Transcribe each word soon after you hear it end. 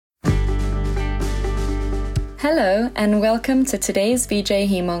Hello and welcome to today's VJ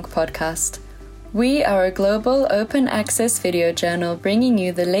Hemonc podcast. We are a global open access video journal bringing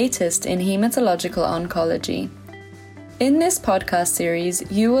you the latest in hematological oncology. In this podcast series,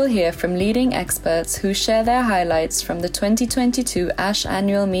 you will hear from leading experts who share their highlights from the 2022 ASH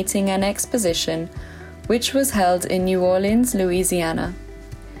Annual Meeting and Exposition, which was held in New Orleans, Louisiana.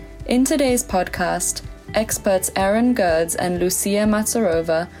 In today's podcast, experts Aaron Gerds and Lucia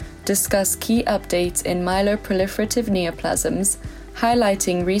Mazarova discuss key updates in myeloproliferative neoplasms,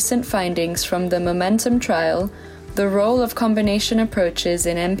 highlighting recent findings from the MOMENTUM trial, the role of combination approaches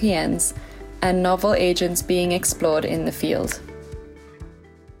in MPNs, and novel agents being explored in the field.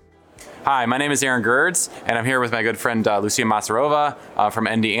 Hi, my name is Aaron Gerds, and I'm here with my good friend Lucia Mazarova from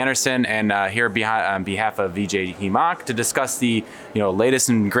MD Anderson, and here on behalf of VJ Hemonc to discuss the latest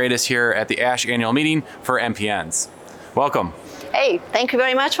and greatest here at the ASH annual meeting for MPNs. Welcome. Hey, thank you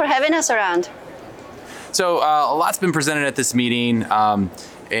very much for having us around. So a lot's been presented at this meeting. A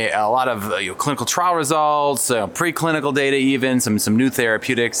lot of clinical trial results, preclinical data, even some new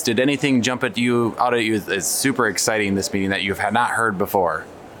therapeutics. Did anything jump out at you as super exciting this meeting that you have not heard before?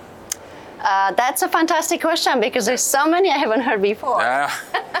 That's a fantastic question because there's so many I haven't heard before.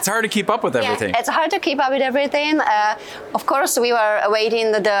 It's hard to keep up with everything. Yeah, it's hard to keep up with everything. Of course, we were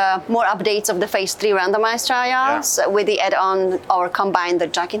awaiting the more updates of the phase 3 randomized trials with the add-on or combined the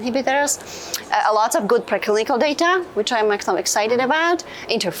JAK inhibitors. A lot of good preclinical data, which I'm excited about.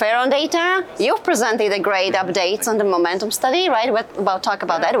 Interferon data. You've presented a great updates on the MOMENTUM study, right? Talk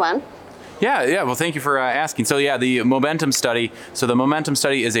about that one. Yeah. Well, thank you for asking. So the MOMENTUM study. So the MOMENTUM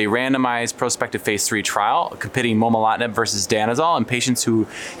study is a randomized prospective phase 3 trial competing momelotinib versus danazol in patients who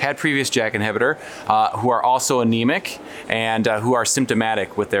had previous JAK inhibitor, who are also anemic and who are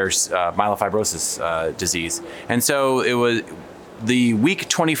symptomatic with their myelofibrosis disease. And so it was the week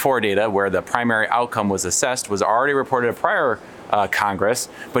 24 data where the primary outcome was assessed was already reported at prior Congress,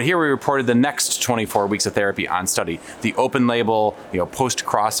 but here we reported the next 24 weeks of therapy on study, the open label,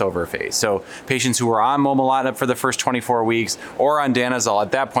 post-crossover phase. So patients who were on momelotinib for the first 24 weeks or on danazol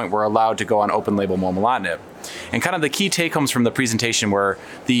at that point were allowed to go on open label momelotinib. And kind of the key take-homes from the presentation were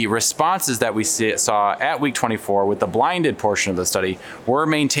the responses that we saw at week 24 with the blinded portion of the study were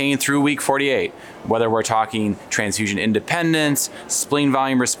maintained through week 48, whether we're talking transfusion independence, spleen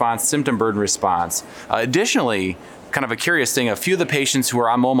volume response, symptom burden response. Additionally, kind of a curious thing, a few of the patients who were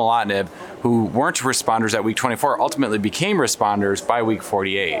on momelotinib who weren't responders at week 24 ultimately became responders by week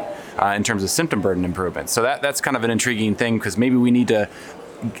 48 in terms of symptom burden improvement. So that's kind of an intriguing thing because maybe we need to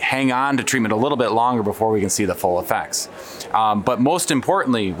hang on to treatment a little bit longer before we can see the full effects. But most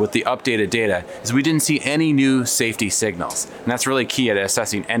importantly, with the updated data, is we didn't see any new safety signals. And that's really key at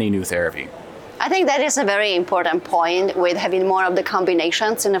assessing any new therapy. I think that is a very important point with having more of the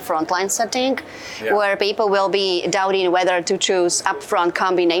combinations in a frontline setting, where people will be doubting whether to choose upfront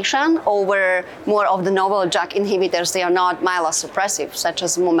combination over more of the novel JAK inhibitors. They are not myelosuppressive, such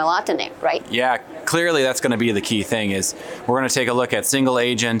as momelotinib, right? Yeah, clearly that's going to be the key thing is we're going to take a look at single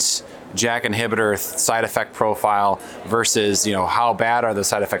agent JAK inhibitor side effect profile versus how bad are the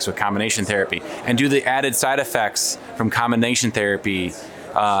side effects with combination therapy, and do the added side effects from combination therapy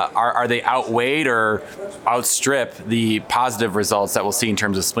are they outweighed or outstrip the positive results that we'll see in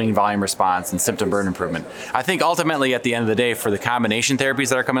terms of spleen volume response and symptom burden improvement? I think ultimately at the end of the day for the combination therapies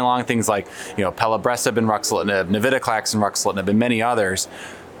that are coming along, things like pelabresib and ruxolitinib, navitoclax and ruxolitinib, and many others,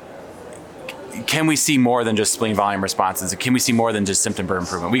 can we see more than just spleen volume responses? Can we see more than just symptom burden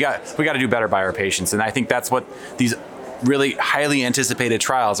improvement? We got to do better by our patients, and I think that's what these really highly anticipated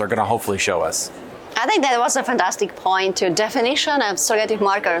trials are going to hopefully show us. I think that was a fantastic point. The definition of surrogate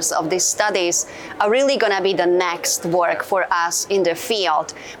markers of these studies are really going to be the next work for us in the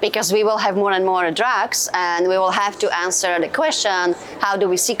field because we will have more and more drugs and we will have to answer the question, how do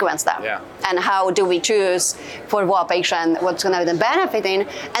we sequence them? And how do we choose for what patient, what's going to be the benefiting?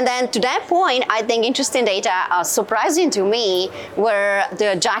 And then to that point, I think interesting data are surprising to me were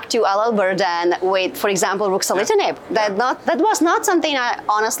the JAK2 allele burden with, for example, ruxolitinib. That was not something I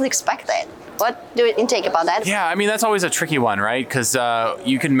honestly expected. What do you intake about that? Yeah, I mean, that's always a tricky one, right? Because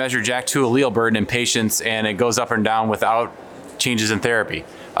you can measure JAK2 allele burden in patients and it goes up and down without changes in therapy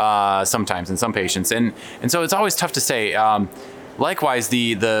sometimes in some patients. And so it's always tough to say. Likewise,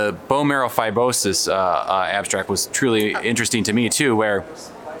 the bone marrow fibrosis abstract was truly interesting to me too, where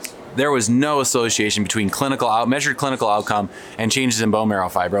there was no association between measured clinical outcome and changes in bone marrow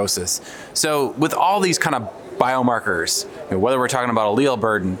fibrosis. So with all these kind of biomarkers, whether we're talking about allele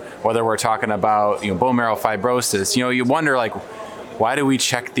burden, whether we're talking about bone marrow fibrosis, you wonder why do we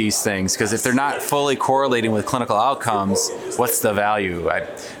check these things? Because if they're not fully correlating with clinical outcomes, what's the value?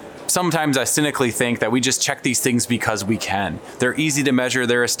 sometimes I cynically think that we just check these things because we can. They're easy to measure.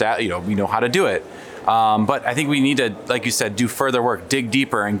 They're we know how to do it. But I think we need to, like you said, do further work, dig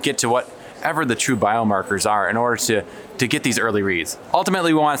deeper, and get to whatever the true biomarkers are in order to get these early reads.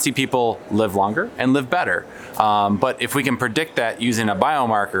 Ultimately, we want to see people live longer and live better. But if we can predict that using a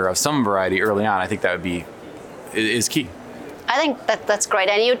biomarker of some variety early on, I think that is key. I think that's great.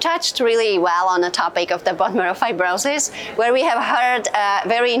 And you touched really well on the topic of the bone marrow fibrosis, where we have heard a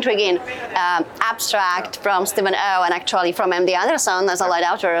very intriguing abstract from Stephen O and actually from MD Anderson as a lead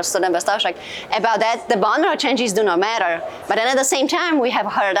author, student best abstract, about that the bone marrow changes do not matter. But then at the same time, we have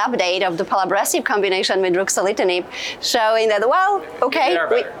heard update of the pelabresib combination with ruxolitinib showing that, well, okay,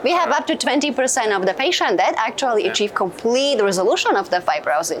 we have up to 20% of the patient that actually achieve complete resolution of the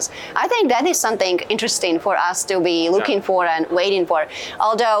fibrosis. I think that is something interesting for us to be looking for and waiting for.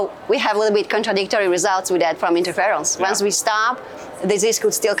 Although we have a little bit contradictory results with that from interferons. Once we stop, disease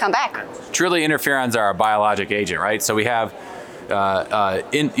could still come back. Truly, interferons are a biologic agent, right? So we have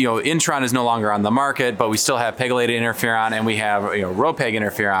Intron is no longer on the market, but we still have pegylated interferon, and we have Ropeg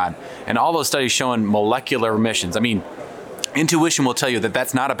interferon, and all those studies showing molecular remissions. I mean, intuition will tell you that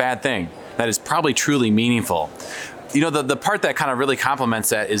that's not a bad thing. That is probably truly meaningful. The part that kind of really complements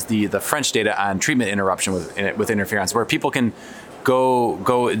that is the French data on treatment interruption with interferons, where people can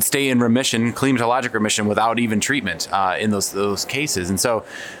go and stay in remission, climatologic remission, without even treatment in those cases. And so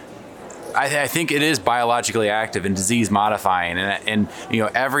I think it is biologically active and disease modifying. And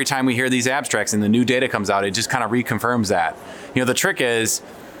every time we hear these abstracts and the new data comes out, it just kind of reconfirms that. The trick is,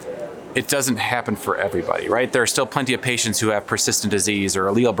 it doesn't happen for everybody, right? There are still plenty of patients who have persistent disease or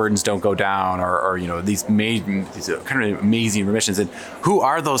allele burdens don't go down or these kind of amazing remissions. And who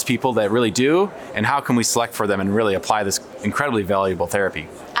are those people that really do? And how can we select for them and really apply this incredibly valuable therapy?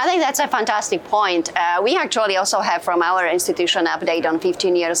 I think that's a fantastic point. We actually also have from our institution update on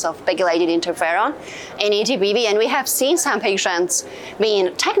 15 years of pegylated interferon in ETBV, and we have seen some patients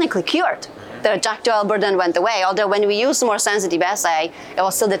being technically cured. The JAK2 burden went away, although when we use more sensitive assay, it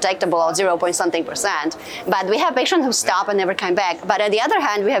was still detectable at 0.something%. But we have patients who stop and never come back. But on the other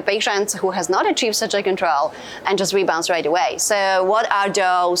hand, we have patients who has not achieved such a control and just rebounds right away. So what are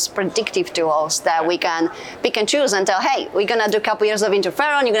those predictive tools that we can pick and choose and tell, hey, we're gonna do a couple years of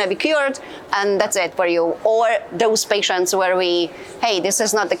interferon, you're gonna be cured, and that's it for you. Or those patients where hey, this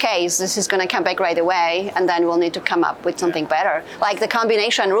is not the case, this is gonna come back right away, and then we'll need to come up with something better. Like the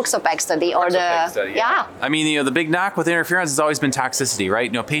combination Ruxopeg study or yeah. I mean, the big knock with interferons has always been toxicity, right?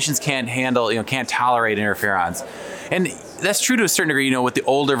 Patients can't handle, can't tolerate interferons. And that's true to a certain degree, with the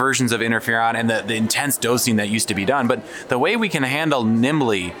older versions of interferon and the intense dosing that used to be done. But the way we can handle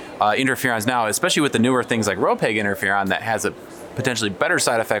nimbly interferons now, especially with the newer things like Ropeg interferon that has a potentially better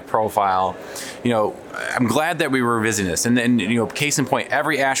side effect profile, I'm glad that we were revisiting this. And then, case in point,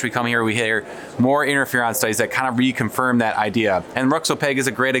 every ASH we come here, we hear more interferon studies that kind of reconfirm that idea. And Ruxopeg is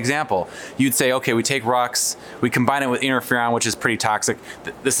a great example. You'd say, okay, we take Rux, we combine it with interferon, which is pretty toxic.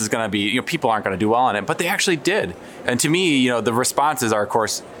 This is going to be, people aren't going to do well on it, but they actually did. And to me, the responses are, of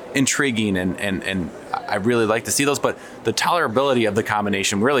course, intriguing, and I really like to see those, but the tolerability of the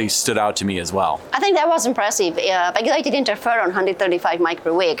combination really stood out to me as well. I think that was impressive. Pegylated interferon, 135 mic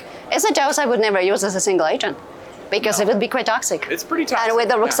per week, is a dose I would never use as a single agent because it would be quite toxic. It's pretty toxic. And with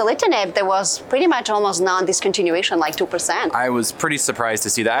the ruxolitinib, there was pretty much almost non-discontinuation, like 2%. I was pretty surprised to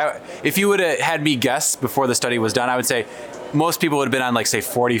see that. If you would have had me guess before the study was done, I would say most people would have been on,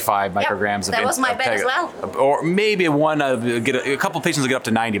 45 micrograms of that was my bet as well. Or maybe a couple of patients will get up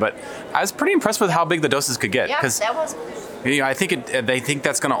to 90, but I was pretty impressed with how big the doses could get. Yeah, that was. I think they think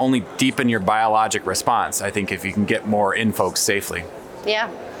that's going to only deepen your biologic response. I think if you can get more in folks safely. Yeah.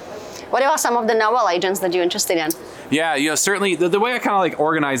 What are some of the novel agents that you're interested in? Yeah, certainly the way I kind of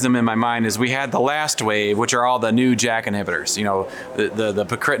organize them in my mind is we had the last wave, which are all the new JAK inhibitors, the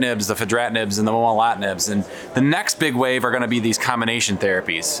pacritinibs, the fedratinibs, and the momelotinibs. And the next big wave are going to be these combination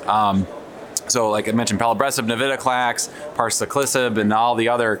therapies. So like I mentioned, pelabresib, navitoclax, parsaclisib, and all the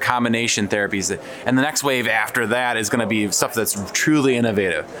other combination therapies. And the next wave after that is going to be stuff that's truly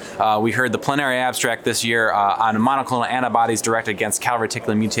innovative. We heard the plenary abstract this year on monoclonal antibodies directed against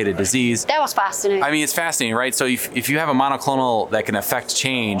calreticulin mutated disease. That was fascinating. I mean, it's fascinating, right? So if you have a monoclonal that can affect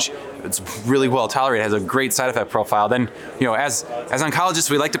change, it's really well tolerated, has a great side effect profile, then, as oncologists,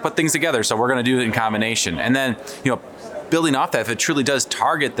 we like to put things together. So we're going to do it in combination. And then, building off that, if it truly does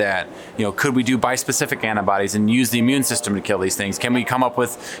target that, could we do bispecific antibodies and use the immune system to kill these things? Can we come up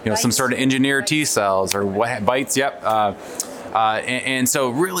with, some sort of engineered T cells or BiTEs? Yep. And so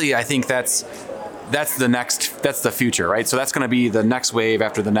really, I think that's that's the future, right? So that's going to be the next wave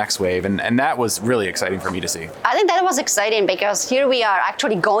after the next wave. And that was really exciting for me to see. I think that was exciting because here we are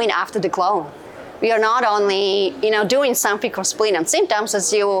actually going after the clone. We are not only, doing something for spleen and symptoms,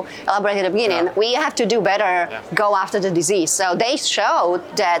 as you elaborated at the beginning. We have to do better, go after the disease. So they showed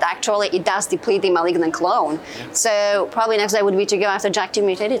that actually it does deplete the malignant clone. So probably next step would be to go after JAK2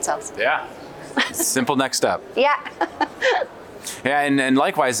 mutated cells. Yeah. Simple next step. Yeah. Yeah, and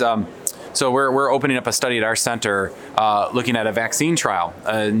likewise, so we're opening up a study at our center looking at a vaccine trial.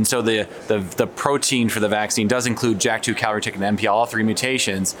 And so the protein for the vaccine does include JAK2, calreticulin, and MPL, all 3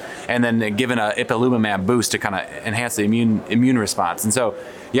 mutations, and then given a ipilimumab boost to kind of enhance the immune response. And so,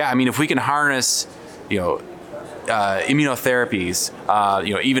 yeah, I mean, if we can harness,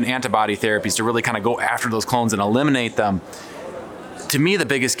 immunotherapies, even antibody therapies to really kind of go after those clones and eliminate them, to me, the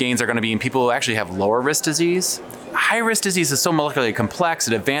biggest gains are going to be in people who actually have lower risk disease. High risk disease is so molecularly complex,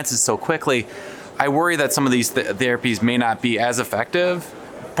 it advances so quickly. I worry that some of these therapies may not be as effective,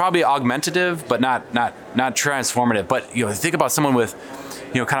 probably augmentative, but not transformative. But think about someone with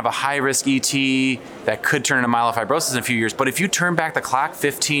kind of a high risk ET that could turn into myelofibrosis in a few years. But if you turn back the clock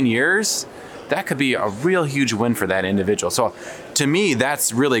 15 years, that could be a real huge win for that individual. So to me,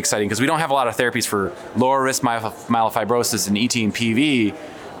 that's really exciting because we don't have a lot of therapies for lower risk myelofibrosis and ET and PV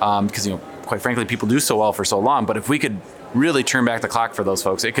because, quite frankly, people do so well for so long. But if we could really turn back the clock for those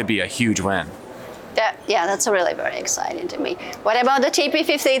folks, it could be a huge win. Yeah, that's really very exciting to me. What about the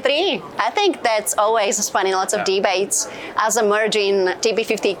TP53? I think that's always spanning lots of debates as a merging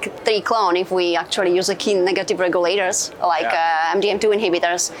TP53 clone if we actually use a key negative regulators like MDM2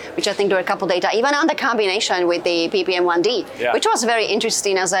 inhibitors, which I think there are a couple data, even on the combination with the PPM1D, which was very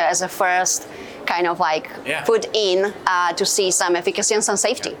interesting as a first kind of put in to see some efficacy and some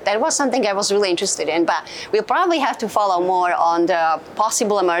safety. That was something I was really interested in, but we'll probably have to follow more on the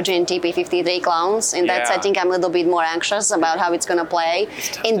possible emerging TP53 clones. In that setting, I'm a little bit more anxious about how it's going to play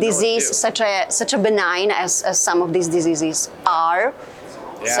in disease such a benign as some of these diseases are.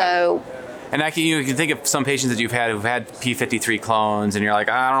 So. And you can think of some patients that who've had P53 clones, and you're like,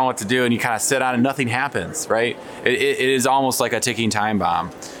 I don't know what to do, and you kind of sit on and nothing happens, right? It is almost like a ticking time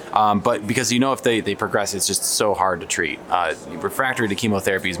bomb. But because if they progress, it's just so hard to treat. Refractory to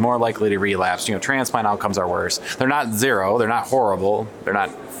chemotherapy is more likely to relapse. Transplant outcomes are worse. They're not zero. They're not horrible.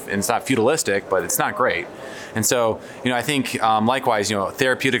 It's not feudalistic, but it's not great. And so, I think likewise,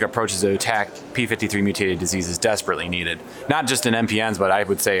 therapeutic approaches to attack P53 mutated disease is desperately needed. Not just in MPNs, but I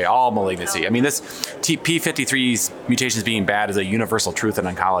would say all malignancy. I mean, this P53's mutations being bad is a universal truth in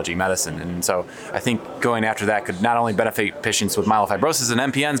oncology medicine. And so I think going after that could not only benefit patients with myelofibrosis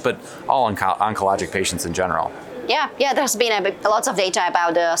and MPNs, but all oncologic patients in general. Yeah, there's been lots of data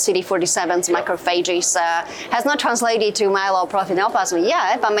about the CD47's macrophages. Has not translated to myeloproteinoplasmy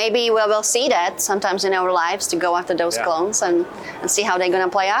yet, but maybe we will see that sometimes in our lives to go after those clones and see how they're going to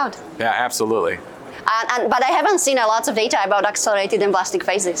play out. Yeah, absolutely. But I haven't seen lots of data about accelerated emblastic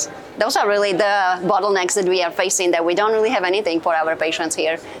phases. Those are really the bottlenecks that we are facing, that we don't really have anything for our patients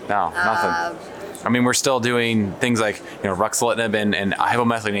here. No, nothing. I mean, we're still doing things like ruxolitinib and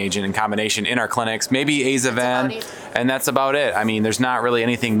hypomethylating agent in combination in our clinics, maybe Azavan, and that's about it. I mean, there's not really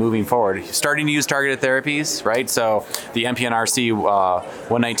anything moving forward. Starting to use targeted therapies, right? So the MPNRC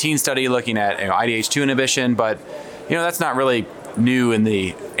 119 study looking at IDH2 inhibition, but that's not really new in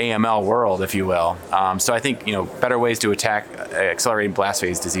the AML world, if you will. So I think better ways to attack accelerating blast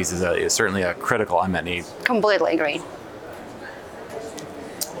phase disease is certainly a critical unmet need. Completely agree.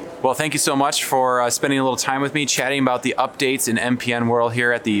 Well, thank you so much for spending a little time with me chatting about the updates in MPN world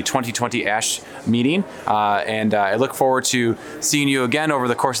here at the 2020 ASH meeting. And I look forward to seeing you again over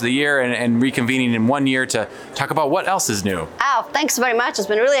the course of the year and reconvening in 1 year to talk about what else is new. Oh, thanks very much. It's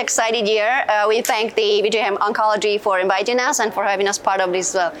been a really exciting year. We thank the VJM Oncology for inviting us and for having us part of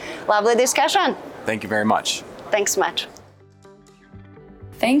this lovely discussion. Thank you very much. Thanks much.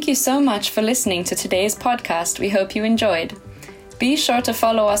 Thank you so much for listening to today's podcast. We hope you enjoyed. Be sure to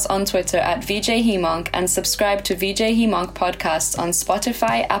follow us on Twitter at VJHemonc and subscribe to VJ Hemonc podcasts on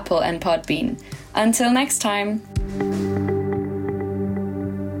Spotify, Apple, and Podbean. Until next time.